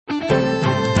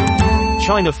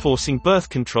China forcing birth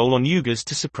control on Uyghurs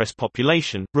to suppress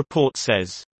population, report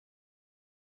says.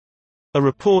 A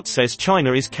report says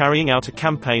China is carrying out a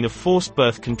campaign of forced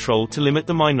birth control to limit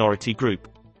the minority group.